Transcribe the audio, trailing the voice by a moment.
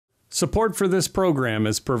Support for this program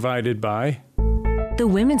is provided by The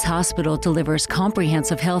Women's Hospital delivers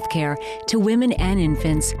comprehensive health care to women and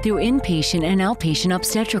infants through inpatient and outpatient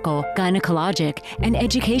obstetrical, gynecologic, and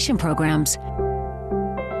education programs.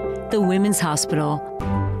 The Women's Hospital,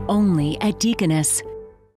 only at Deaconess.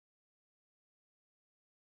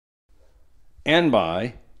 And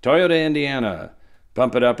by Toyota Indiana,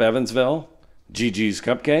 Pump It Up Evansville, Gigi's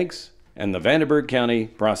Cupcakes, and the Vanderburgh County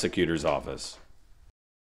Prosecutor's Office.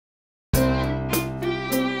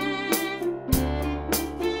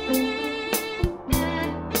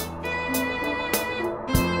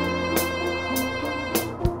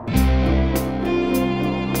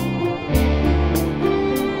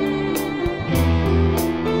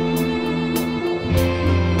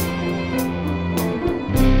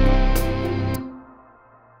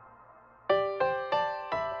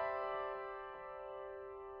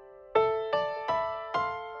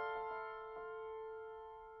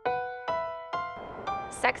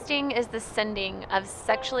 Sexting is the sending of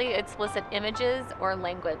sexually explicit images or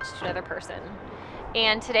language to another person.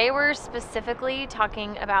 And today we're specifically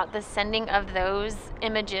talking about the sending of those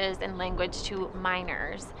images and language to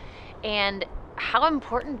minors and how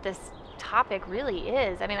important this topic really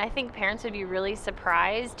is. I mean, I think parents would be really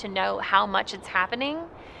surprised to know how much it's happening.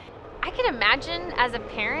 I can imagine as a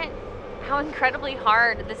parent how incredibly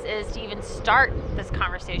hard this is to even start this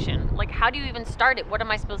conversation. Like, how do you even start it? What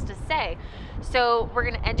am I supposed to say? So we're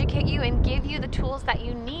going to educate you and give you the tools that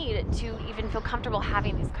you need to even feel comfortable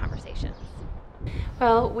having these conversations.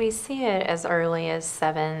 Well, we see it as early as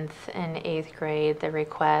 7th and 8th grade, the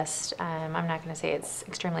request. I'm not going to say it's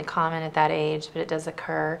extremely common at that age, but it does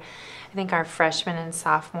occur. I think our freshmen and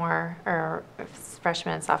sophomores are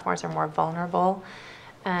more vulnerable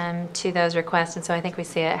to those requests, and so I think we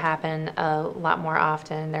see it happen a lot more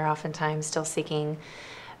often. They're oftentimes still seeking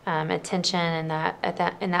attention,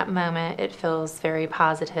 and in that moment it feels very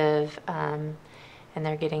positive, and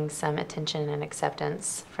they're getting some attention and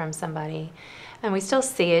acceptance from somebody. And we still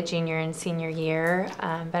see it junior and senior year,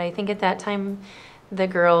 but I think at that time the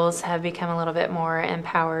girls have become a little bit more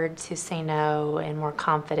empowered to say no and more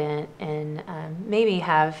confident, and maybe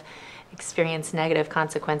have experienced negative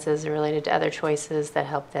consequences related to other choices that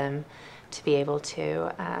help them to be able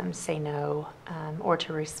to say no, or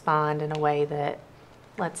to respond in a way that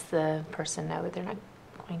lets the person know that they're not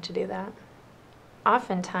going to do that.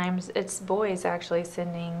 Oftentimes it's boys actually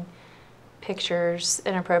sending pictures,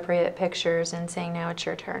 inappropriate pictures, and saying, now it's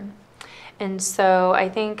your turn. And so I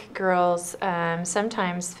think girls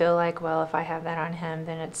sometimes feel like, well, if I have that on him,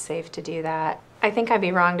 then it's safe to do that. I think I'd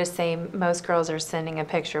be wrong to say most girls are sending a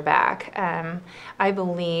picture back. I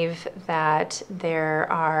believe that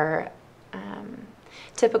there are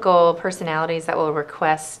typical personalities that will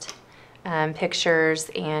request pictures,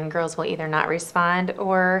 and girls will either not respond,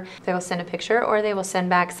 or they will send a picture, or they will send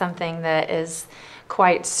back something that is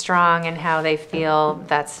quite strong in how they feel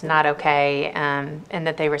that's not okay, and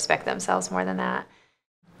that they respect themselves more than that.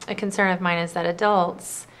 A concern of mine is that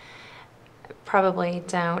adults probably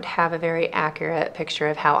don't have a very accurate picture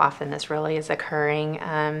of how often this really is occurring.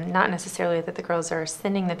 Not necessarily that the girls are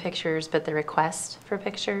sending the pictures, but the request for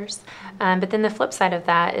pictures. But then the flip side of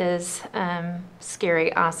that is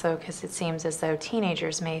scary also, because it seems as though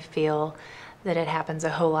teenagers may feel that it happens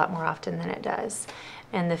a whole lot more often than it does.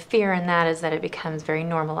 And the fear in that is that it becomes very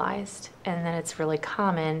normalized, and that it's really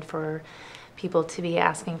common for people to be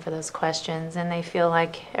asking for those questions, and they feel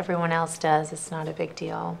like everyone else does. It's not a big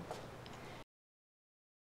deal.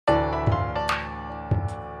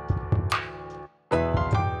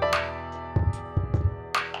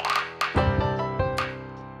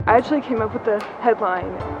 I actually came up with the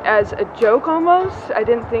headline as a joke almost. I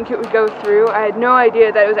didn't think it would go through. I had no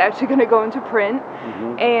idea that it was actually going to go into print.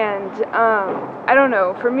 And I don't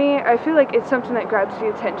know, for me, I feel like it's something that grabs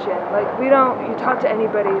the attention. Like, you talk to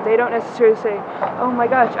anybody, they don't necessarily say, oh my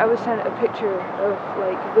gosh, I was sent a picture of,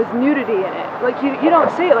 like, with nudity in it. Like, you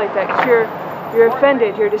don't say it like that, because you're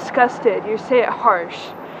offended, you're disgusted, you say it harsh.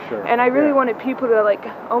 Sure. And I really wanted people to, like,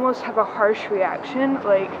 almost have a harsh reaction,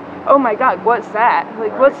 like, oh my God, what's that?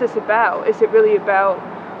 Like, what's this about? Is it really about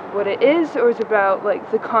what it is, or is it about,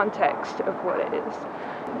 like, the context of what it is?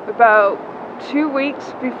 About 2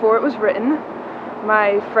 weeks before it was written,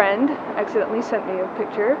 my friend accidentally sent me a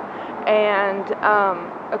picture, and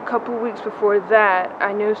a couple weeks before that,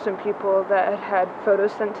 I knew some people that had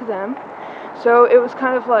photos sent to them. So it was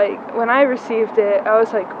kind of like, when I received it, I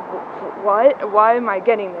was like, what? Why am I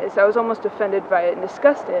getting this? I was almost offended by it and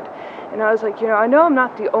disgusted. And I was like, I know I'm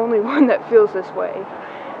not the only one that feels this way.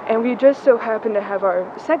 And we just so happened to have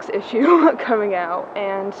our sex issue coming out,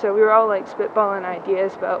 and so we were all like spitballing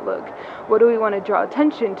ideas about, look, what do we want to draw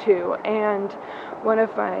attention to? And one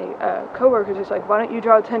of my coworkers was like, why don't you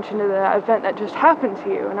draw attention to that event that just happened to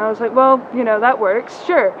you? And I was like, well, you know, that works,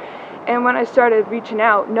 sure. And when I started reaching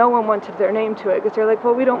out, no one wanted their name to it, because they're like,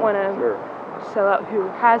 well, we don't want to sell out who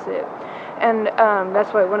has it. And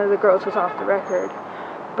that's why one of the girls was off the record,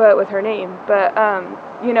 but with her name. But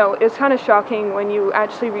you know, it's kind of shocking when you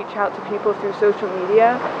actually reach out to people through social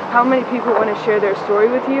media, how many people want to share their story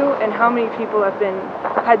with you, and how many people have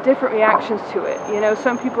had different reactions to it. You know,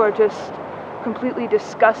 some people are just completely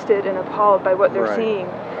disgusted and appalled by what they're seeing,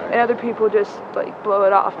 and other people just like blow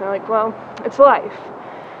it off and they're like, well, it's life.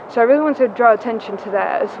 So I really want to draw attention to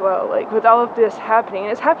that as well, like with all of this happening,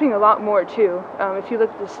 and it's happening a lot more too. If you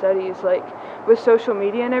look at the studies, like with social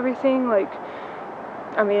media and everything, like,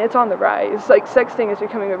 I mean, it's on the rise. Like, sexting is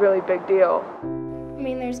becoming a really big deal. I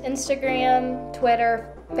mean, there's Instagram,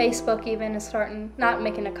 Twitter, Facebook even is not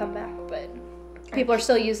making a comeback, but people are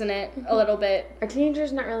still using it a little bit. Are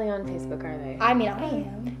teenagers not really on Facebook, are they? I mean, I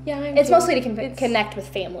am. Yeah, I'm It's mostly to connect with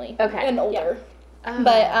family and older.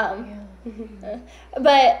 Yeah.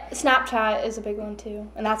 But Snapchat is a big one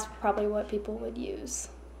too, and that's probably what people would use.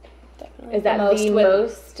 Definitely. Is that the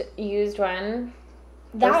most used one?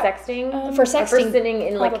 For sexting? For sexting, for sending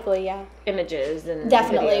in probably, yeah. Images and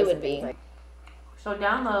definitely videos would be. So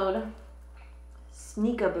download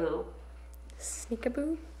Sneakaboo.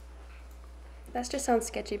 Sneakaboo? That just sounds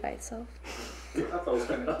sketchy by itself. I thought it was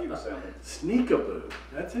kind of cute sounding. Sneakaboo.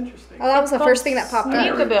 That's interesting. Oh, that was the first thing that popped up.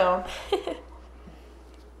 Sneakaboo.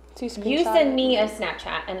 You send me a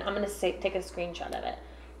Snapchat, and I'm gonna take a screenshot of it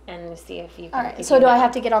and see if you can. All right. So do I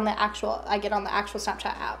have to get on the actual? I get on the actual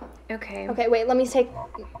Snapchat app. Okay. Okay. Wait. Let me take.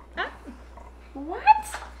 What?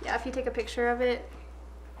 Yeah. If you take a picture of it,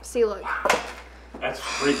 see. Look. That's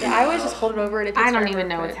freaking. I always just hold it over and it takes I don't forever, even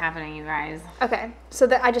know but- what's happening, you guys. Okay. So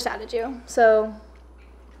that I just added you. So.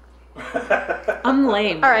 I'm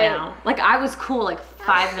lame All right. now. Like, I was cool like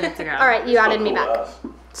 5 minutes ago. All right. You added me back. Us.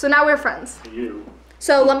 So now we're friends. You.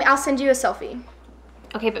 So I'll send you a selfie.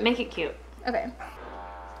 Okay, but make it cute. Okay.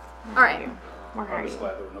 All right. Where are I'm you? just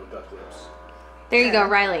glad there were no duck lips. There you go,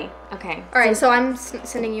 Riley. Okay. All right. So I'm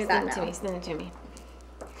sending you that Send it now. to me. Send it to me.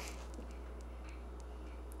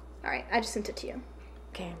 All right. I just sent it to you.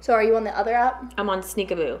 Okay. So are you on the other app? I'm on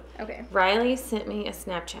Sneakaboo. Okay. Riley sent me a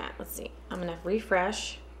Snapchat. Let's see. I'm gonna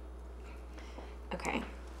refresh. Okay.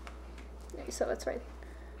 So it's right.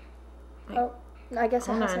 Wait. Oh, I guess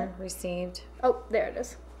it Hold hasn't. on. Received. Oh, there it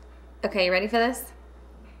is. Okay, you ready for this?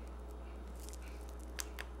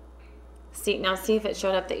 Now see if it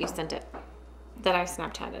showed up that you sent it. That I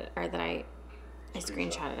Snapchatted it, or that I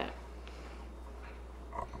screenshotted it.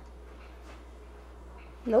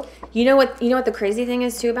 Nope. You know what the crazy thing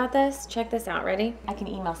is too about this? Check this out. Ready? I can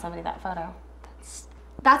email somebody that photo.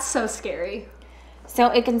 That's so scary. So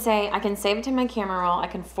it can say, I can save it to my camera roll, I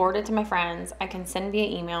can forward it to my friends, I can send via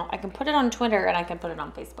email, I can put it on Twitter, and I can put it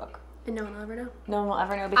on Facebook. And no one will ever know. No one will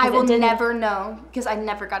ever know because I will it didn't. never know because I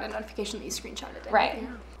never got a notification that you screenshotted it. Right. Yeah.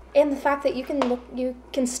 And the fact that you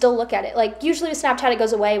can still look at it. Like usually with Snapchat, it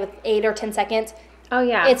goes away with 8 or 10 seconds. Oh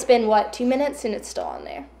yeah. It's been 2 minutes and it's still on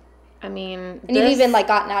there. I mean, And you've even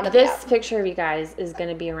gotten out of the app. picture of you guys is going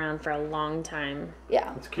to be around for a long time.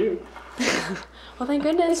 Yeah. It's cute. Well, thank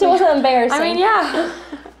goodness. It wasn't embarrassing. I mean, yeah.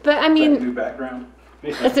 But I Is that a mean, new background?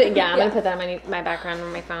 I'm going to put that on my background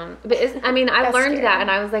on my phone. But I That's learned scary. that and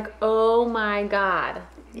I was like, oh my God.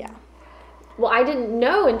 Yeah. Well, I didn't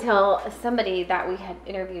know until somebody that we had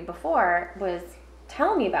interviewed before was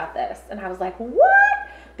telling me about this. And I was like, what?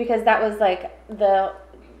 Because that was like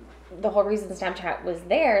the whole reason Snapchat was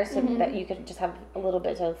there, so that you could just have a little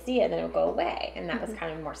bit to see it and then it would go away. And that was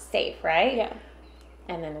kind of more safe, right? Yeah.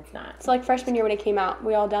 And then it's not. So like freshman year when it came out,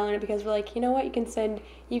 we all downloaded it because we're like, you know what, you can send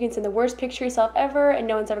the worst picture of yourself ever and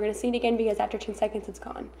no one's ever gonna see it again because after 10 seconds it's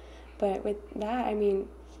gone. But with that, I mean,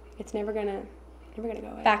 it's never gonna go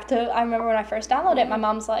away. Back to, I remember when I first downloaded it, my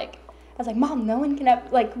mom's like, I was like, Mom, no one can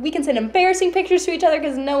have, we can send embarrassing pictures to each other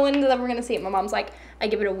because no one's ever going to see it. My mom's like, I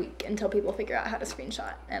give it a week until people figure out how to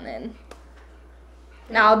screenshot. And then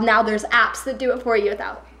now there's apps that do it for you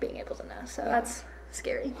without being able to know. So that's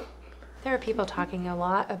scary. There are people talking a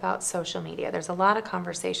lot about social media. There's a lot of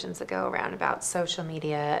conversations that go around about social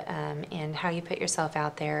media and how you put yourself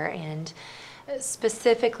out there. And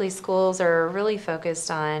specifically, schools are really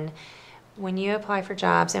focused on when you apply for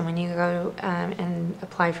jobs and when you go and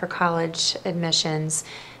apply for college admissions,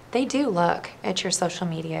 they do look at your social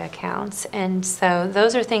media accounts. And so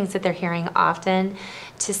those are things that they're hearing often.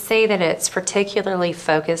 To say that it's particularly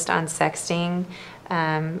focused on sexting,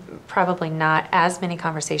 Probably not as many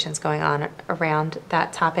conversations going on around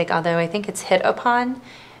that topic, although I think it's hit upon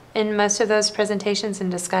in most of those presentations and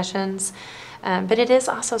discussions. But it is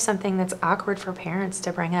also something that's awkward for parents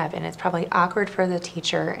to bring up, and it's probably awkward for the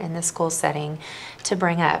teacher in the school setting to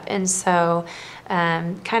bring up. And so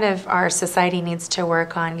kind of our society needs to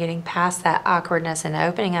work on getting past that awkwardness and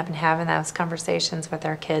opening up and having those conversations with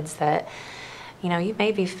our kids that, you know, you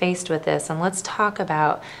may be faced with this, and let's talk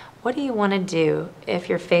about, what do you want to do if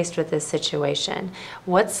you're faced with this situation?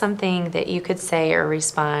 What's something that you could say or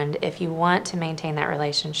respond if you want to maintain that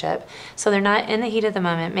relationship? So they're not in the heat of the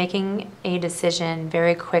moment making a decision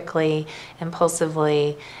very quickly,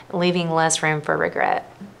 impulsively, leaving less room for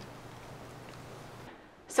regret.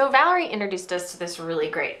 So Valerie introduced us to this really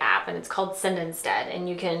great app, and it's called Send Instead, and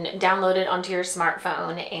you can download it onto your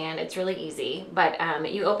smartphone, and it's really easy. But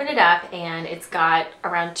you open it up and it's got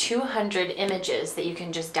around 200 images that you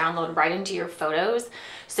can just download right into your photos,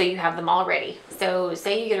 so you have them all ready. So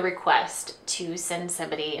say you get a request to send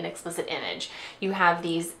somebody an explicit image, you have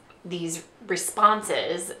these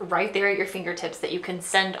responses right there at your fingertips that you can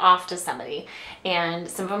send off to somebody, and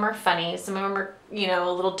some of them are funny, some of them are, you know,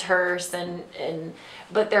 a little terse,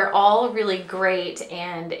 but they're all really great,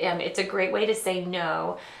 and it's a great way to say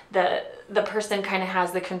no. The person kind of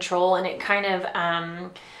has the control, and it kind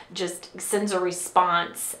of just sends a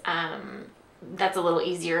response that's a little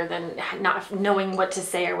easier than not knowing what to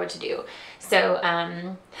say or what to do. So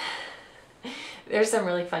there's some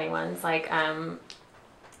really funny ones, like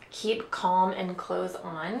keep calm and clothes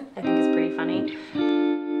on, I think is pretty funny.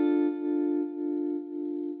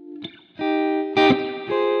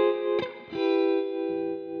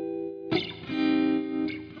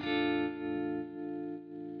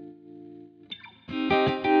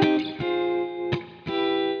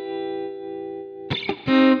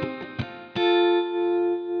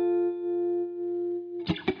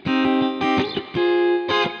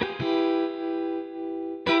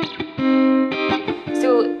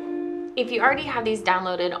 If you already have these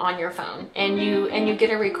downloaded on your phone and you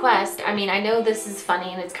get a request, I mean, I know this is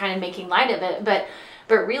funny and it's kind of making light of it, but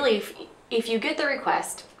really, if you get the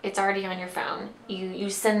request, it's already on your phone. You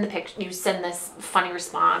send the picture, you send this funny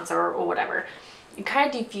response or whatever. It kind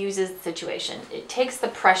of diffuses the situation. It takes the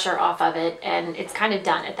pressure off of it, and it's kind of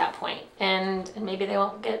done at that point. And maybe they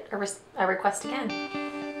won't get a request again.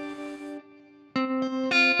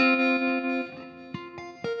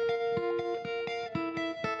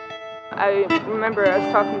 I remember I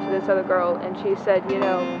was talking to this other girl, and she said, you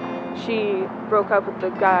know, she broke up with the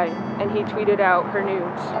guy and he tweeted out her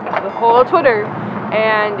nudes, the whole Twitter.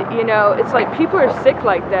 And, you know, it's like people are sick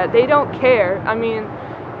like that. They don't care. I mean,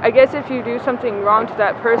 I guess if you do something wrong to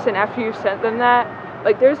that person after you sent them that,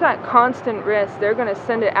 like, there's that constant risk they're going to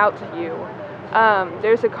send it out to you.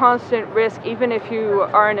 There's a constant risk, even if you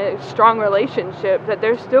are in a strong relationship, that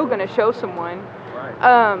they're still going to show someone.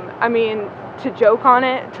 I mean, to joke on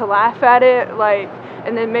it, to laugh at it, like,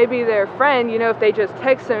 and then maybe their friend, you know, if they just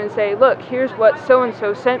text them and say, look, here's what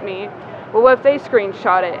so-and-so sent me, well, what if they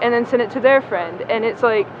screenshot it and then send it to their friend? And it's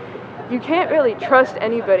like, you can't really trust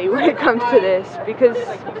anybody when it comes to this, because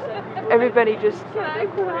everybody just,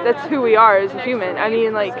 that's who we are as a human. I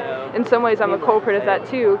mean, like, in some ways I'm a culprit of that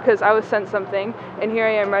too, because I was sent something and here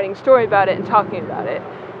I am writing a story about it and talking about it.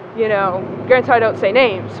 You know, granted I don't say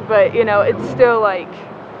names, but, you know, it's still like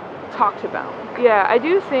talked about. Yeah, I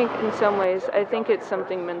do think in some ways, I think it's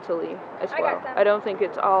something mentally as well. I don't think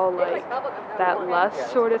it's all like that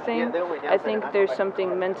lust sort of thing. I think there's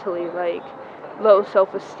something mentally, like low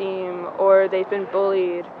self-esteem, or they've been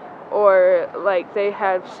bullied, or like they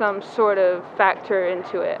have some sort of factor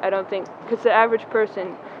into it. I don't think, because the average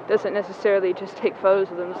person doesn't necessarily just take photos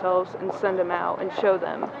of themselves and send them out and show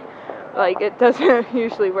them. Like, it doesn't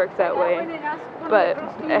usually work that way, but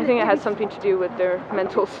I think it has something to do with their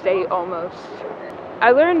mental state almost.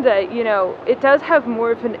 I learned that, you know, it does have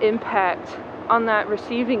more of an impact on that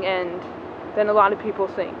receiving end than a lot of people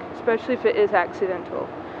think, especially if it is accidental.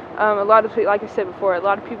 A lot of people, like I said before, a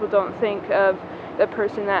lot of people don't think of the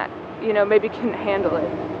person that, you know, maybe can handle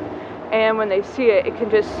it. And when they see it, it can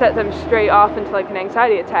just set them straight off into like an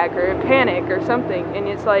anxiety attack or a panic or something. And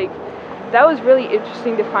it's like, that was really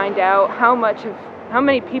interesting to find out how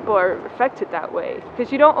many people are affected that way, because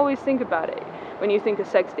you don't always think about it when you think of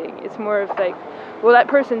sexting. It's more of like, well, that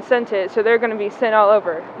person sent it, so they're going to be sent all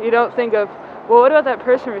over. You don't think of, well, what about that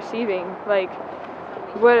person receiving? Like,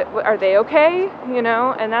 what are they okay? You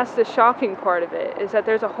know, and that's the shocking part of it, is that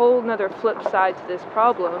there's a whole nother flip side to this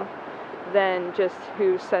problem than just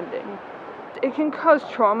who's sending. It can cause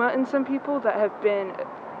trauma in some people that have been,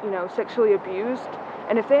 you know, sexually abused.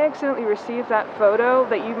 And if they accidentally receive that photo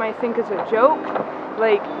that you might think is a joke,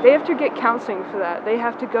 Like, they have to get counseling for that. They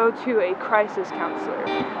have to go to a crisis counselor.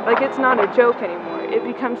 Like, it's not a joke anymore. It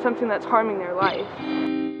becomes something that's harming their life.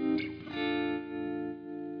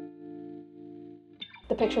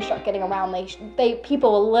 The pictures start getting around.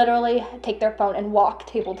 People will literally take their phone and walk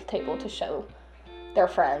table to table to show their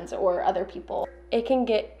friends or other people. Things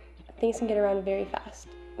can get around very fast.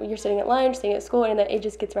 When you're sitting at lunch, sitting at school, and then it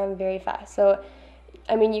just gets around very fast. So,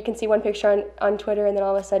 I mean, you can see one picture on Twitter, and then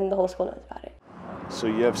all of a sudden the whole school knows about it. So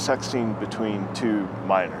you have sexting between two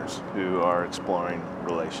minors who are exploring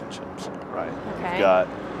relationships, right? Okay. You've got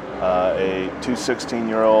two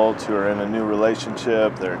 16-year-olds who are in a new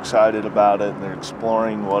relationship, they're excited about it, and they're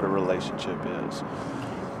exploring what a relationship is.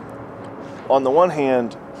 On the one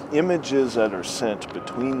hand, images that are sent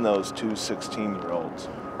between those two 16-year-olds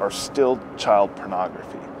are still child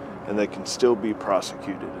pornography, and they can still be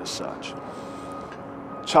prosecuted as such.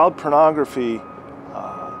 Child pornography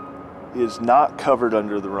is not covered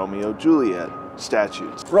under the Romeo-Juliet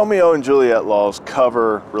statutes. Romeo and Juliet laws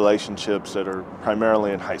cover relationships that are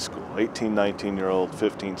primarily in high school, 18, 19-year-old,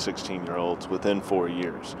 15, 16-year-olds within 4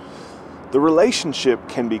 years. The relationship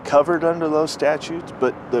can be covered under those statutes,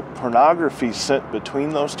 but the pornography sent between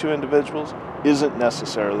those two individuals isn't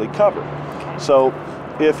necessarily covered. So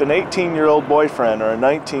if an 18-year-old boyfriend or a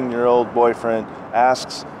 19-year-old boyfriend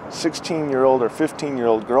asks 16-year-old or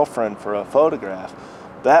 15-year-old girlfriend for a photograph,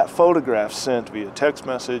 that photograph sent via text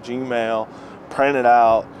message, email, printed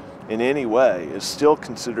out in any way is still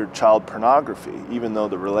considered child pornography, even though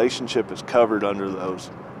the relationship is covered under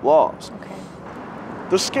those laws. Okay.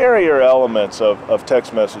 The scarier elements of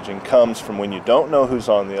text messaging comes from when you don't know who's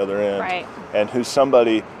on the other end, Right. and who's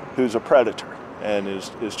somebody who's a predator and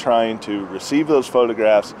is trying to receive those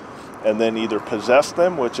photographs and then either possess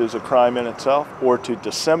them, which is a crime in itself, or to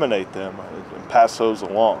disseminate them and pass those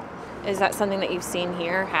along. Is that something that you've seen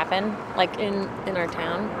here happen, like in our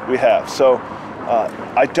town? We have. So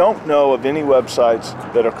I don't know of any websites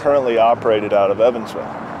that are currently operated out of Evansville.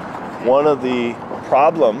 One of the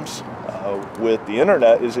problems with the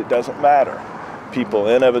internet is it doesn't matter. People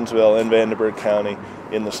in Evansville, in Vanderburgh County,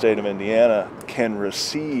 in the state of Indiana can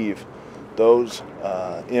receive those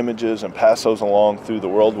images and pass those along through the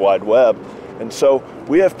World Wide Web. And so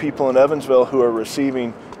we have people in Evansville who are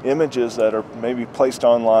receiving images that are maybe placed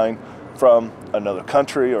online from another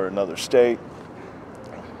country or another state,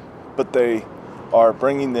 but they are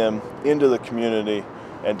bringing them into the community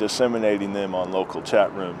and disseminating them on local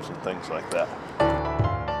chat rooms and things like that.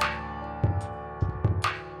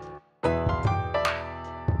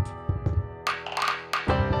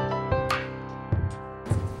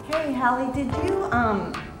 Hey Hallie, did you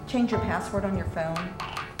change your password on your phone?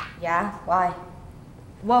 Yeah, why?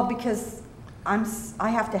 Well, because I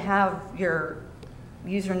have to have your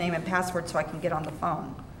username and password so I can get on the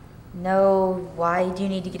phone. No, why do you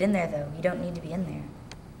need to get in there though? You don't need to be in there.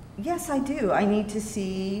 Yes, I do. I need to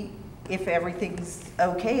see if everything's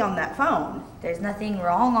okay on that phone. There's nothing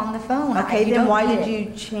wrong on the phone. Okay, then why did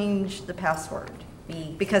you change the password?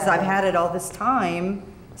 Because I've had it all this time,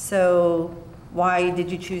 so why did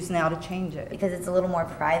you choose now to change it? Because it's a little more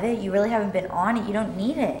private. You really haven't been on it. You don't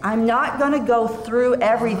need it. I'm not going to go through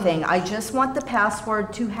everything. I just want the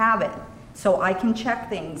password to have it so I can check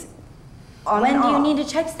things. When do you need to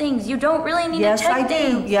check things? You don't really need to check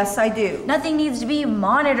things. Yes, I do. Nothing needs to be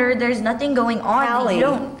monitored. There's nothing going on that you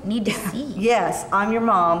don't need to see. Yes, I'm your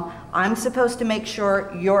mom. I'm supposed to make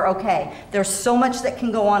sure you're okay. There's so much that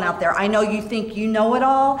can go on out there. I know you think you know it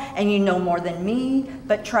all and you know more than me,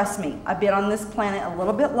 but trust me, I've been on this planet a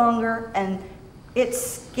little bit longer and it's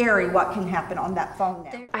scary what can happen on that phone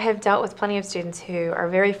now. I have dealt with plenty of students who are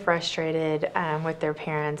very frustrated with their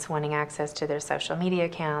parents wanting access to their social media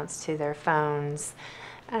accounts, to their phones.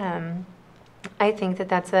 I think that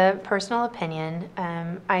that's a personal opinion.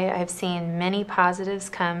 I've seen many positives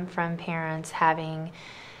come from parents having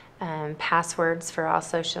passwords for all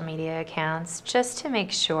social media accounts just to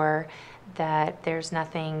make sure that there's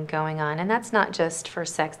nothing going on. And that's not just for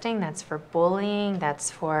sexting, that's for bullying,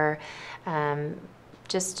 that's for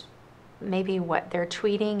just maybe what they're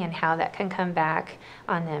tweeting and how that can come back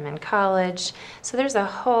on them in college. So there's a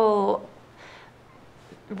whole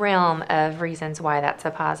realm of reasons why that's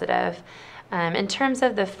a positive. In terms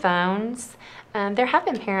of the phones, there have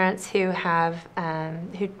been parents who have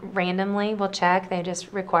who randomly will check. They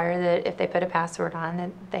just require that if they put a password on,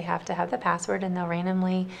 that they have to have the password, and they'll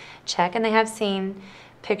randomly check. And they have seen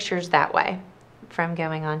pictures that way from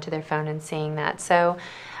going onto their phone and seeing that. So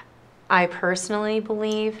I personally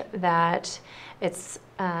believe that it's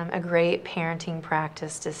a great parenting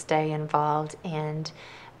practice to stay involved, and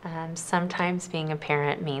sometimes being a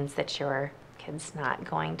parent means that your kid's not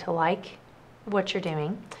going to like what you're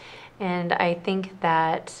doing. And I think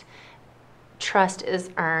that trust is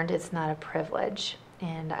earned, it's not a privilege.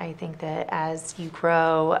 And I think that as you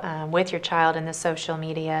grow with your child in the social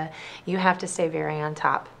media, you have to stay very on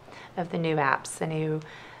top of the new apps, the new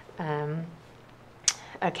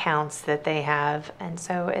accounts that they have. And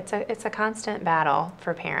so it's a constant battle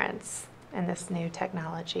for parents in this new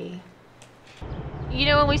technology. You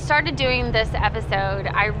know, when we started doing this episode,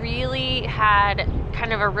 I really had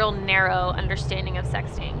kind of a real narrow understanding of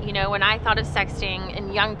sexting. You know, when I thought of sexting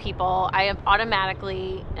in young people, I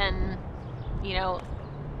automatically, and you know,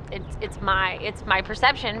 it's my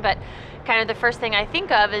perception, but kind of the first thing I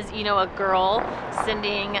think of is, you know, a girl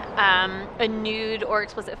sending a nude or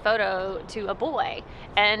explicit photo to a boy,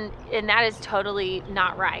 and that is totally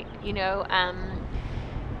not right. You know,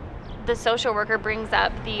 the social worker brings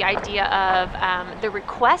up the idea of the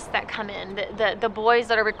requests that come in, the boys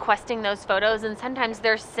that are requesting those photos, and sometimes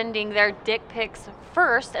they're sending their dick pics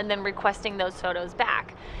first and then requesting those photos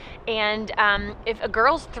back. And if a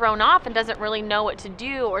girl's thrown off and doesn't really know what to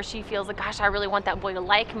do, or she feels like, gosh, I really want that boy to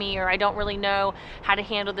like me, or I don't really know how to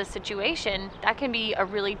handle this situation, that can be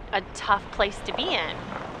a tough place to be in.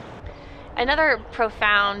 Another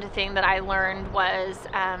profound thing that I learned was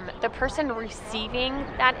the person receiving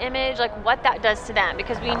that image, like what that does to them,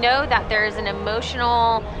 because we know that there's an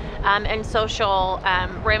emotional and social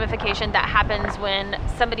ramification that happens when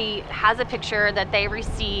somebody has a picture that they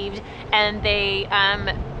received and they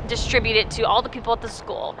distribute it to all the people at the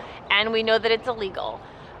school, and we know that it's illegal.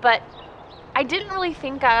 But I didn't really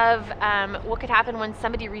think of what could happen when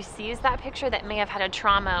somebody receives that picture that may have had a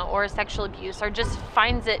trauma or a sexual abuse, or just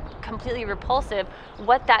finds it completely repulsive,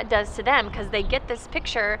 what that does to them, because they get this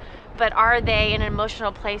picture, but are they in an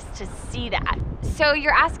emotional place to see that? So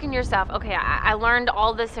you're asking yourself, okay, I learned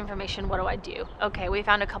all this information, what do I do? Okay, we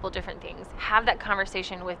found a couple different things. Have that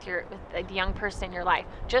conversation with the young person in your life.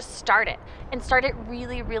 Just start it, and start it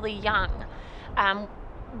really, really young.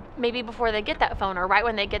 Maybe before they get that phone, or right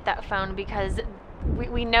when they get that phone, because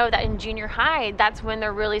we know that in junior high, that's when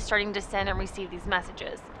they're really starting to send and receive these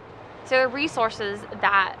messages. So there are resources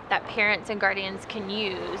that parents and guardians can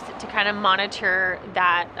use to kind of monitor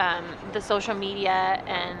that the social media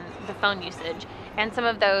and the phone usage. And some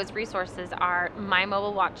of those resources are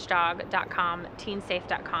mymobilewatchdog.com,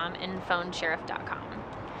 teensafe.com, and phonesheriff.com.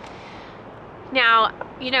 Now,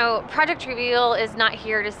 you know, Project Reveal is not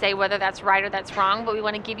here to say whether that's right or that's wrong, but we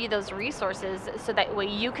want to give you those resources so that way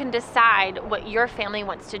you can decide what your family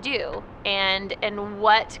wants to do, and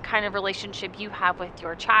what kind of relationship you have with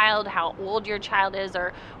your child, how old your child is,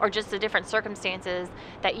 or just the different circumstances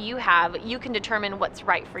that you have. You can determine what's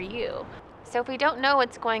right for you. So if we don't know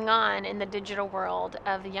what's going on in the digital world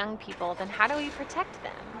of young people, then how do we protect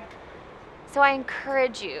them? So I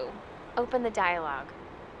encourage you, open the dialogue.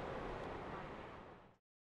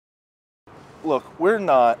 Look, we're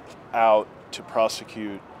not out to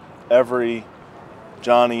prosecute every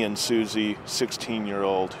Johnny and Susie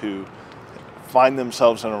 16-year-old who find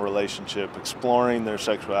themselves in a relationship, exploring their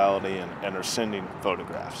sexuality, and are sending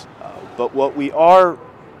photographs. But what we are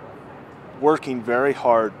working very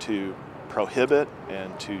hard to prohibit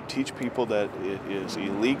and to teach people that it is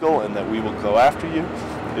illegal and that we will go after you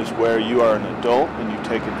is where you are an adult and you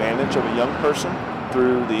take advantage of a young person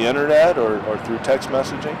through the internet or through text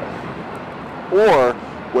messaging, or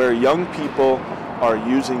where young people are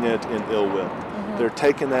using it in ill will. They're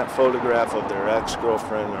taking that photograph of their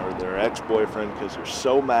ex-girlfriend or their ex-boyfriend because they're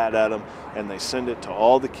so mad at them, and they send it to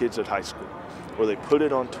all the kids at high school, or they put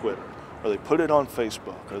it on Twitter, or they put it on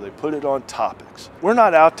Facebook, or they put it on topics. We're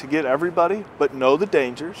not out to get everybody, but know the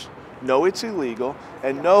dangers, know it's illegal,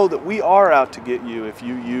 and know that we are out to get you if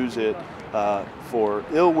you use it for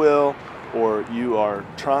ill will, or you are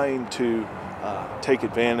trying to take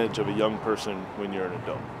advantage of a young person when you're an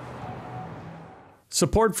adult.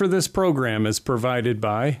 Support for this program is provided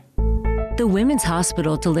by The Women's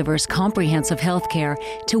Hospital delivers comprehensive health care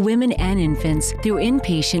to women and infants through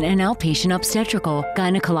inpatient and outpatient obstetrical,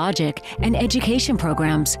 gynecologic, and education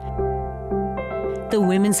programs. The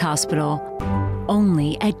Women's Hospital,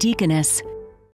 only at Deaconess.